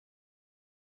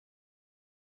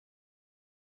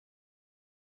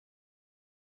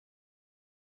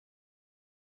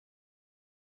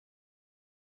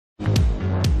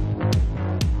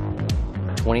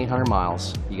2,800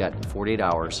 miles, you got 48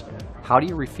 hours. How do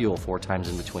you refuel 4 times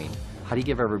in between? How do you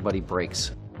give everybody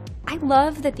breaks? I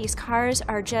love that these cars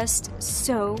are just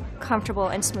so comfortable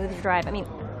and smooth to drive. I mean,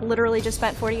 literally just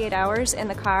spent 48 hours in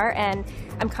the car and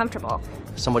I'm comfortable.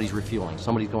 Somebody's refueling,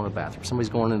 somebody's going to the bathroom, somebody's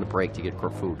going in the break to get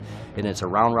quick food. And it's a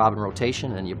round-robin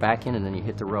rotation, and you're back in, and then you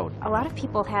hit the road. A lot of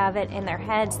people have it in their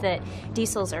heads that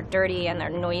diesels are dirty and they're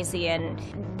noisy, and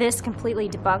this completely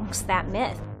debunks that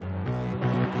myth.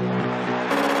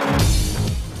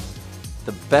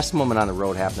 The best moment on the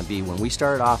road happened to be when we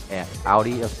started off at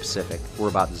Audi of Pacific. We're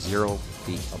about 0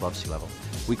 feet above sea level.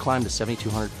 We climbed to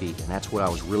 7,200 feet, and that's what I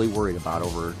was really worried about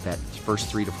over that first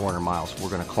 300 to 400 miles. We're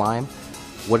going to climb.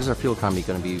 What is our fuel economy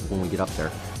going to be when we get up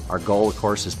there? Our goal, of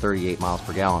course, is 38 miles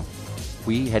per gallon.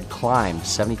 We had climbed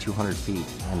 7,200 feet,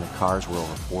 and the cars were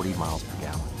over 40 miles per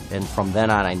gallon. And from then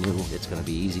on, I knew it's going to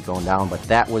be easy going down, but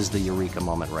that was the eureka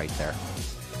moment right there.